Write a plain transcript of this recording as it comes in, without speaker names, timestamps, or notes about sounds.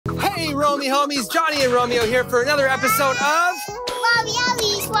Hey, Romey Homies, Gianni and Romeo here for another episode of...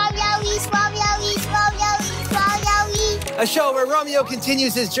 a show where Romeo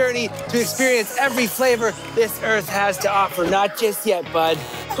continues his journey to experience every flavor this earth has to offer. Not just yet, bud.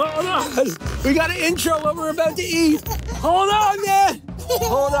 Hold on. We got an intro what we're about to eat. Hold on, man.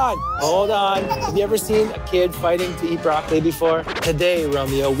 Hold on. Hold on. Have you ever seen a kid fighting to eat broccoli before? Today,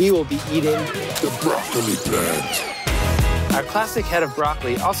 Romeo, we will be eating the broccoli plant. Our classic head of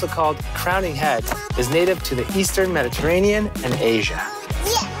broccoli, also called crowning head, is native to the Eastern Mediterranean and Asia.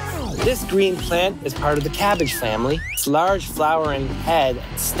 Yeah. This green plant is part of the cabbage family. Its large flowering head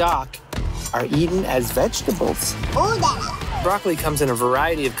and stalk are eaten as vegetables. Broccoli comes in a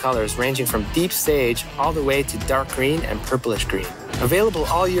variety of colors, ranging from deep sage all the way to dark green and purplish green. Available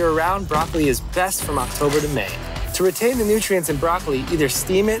all year round, broccoli is best from October to May. To retain the nutrients in broccoli, either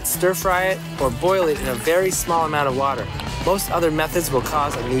steam it, stir fry it, or boil it in a very small amount of water. Most other methods will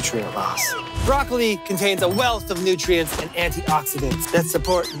cause a nutrient loss. Broccoli contains a wealth of nutrients and antioxidants that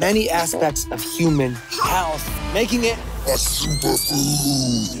support many aspects of human health, making it a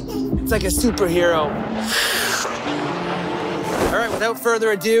superfood. It's like a superhero. All right, without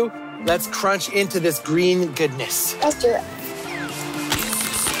further ado, let's crunch into this green goodness. Let's do it.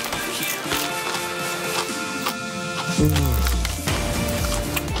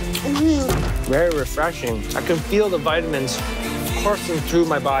 Very refreshing. I can feel the vitamins coursing through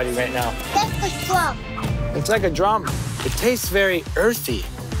my body right now. That's a drum. It's like a drum. It tastes very earthy.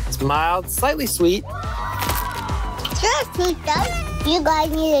 It's mild, slightly sweet. It's not sweet though. You guys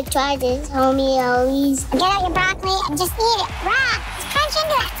need to try this, Romey Homies. Get out your broccoli and just eat it raw. Just crunch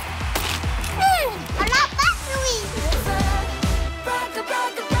into it. I'm not broccoli.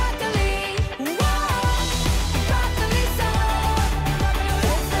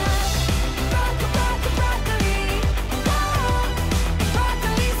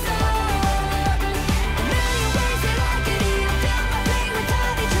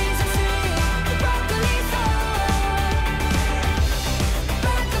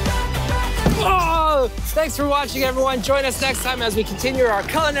 Thanks for watching, everyone. Join us next time as we continue our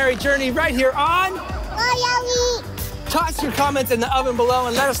culinary journey right here on... Toss your comments in the oven below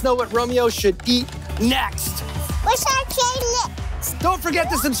and let us know what Romeo should eat next. What's our playlist? Don't forget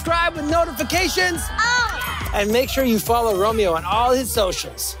to subscribe with notifications. Oh. And make sure you follow Romeo on all his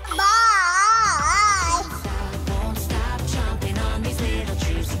socials. Bye.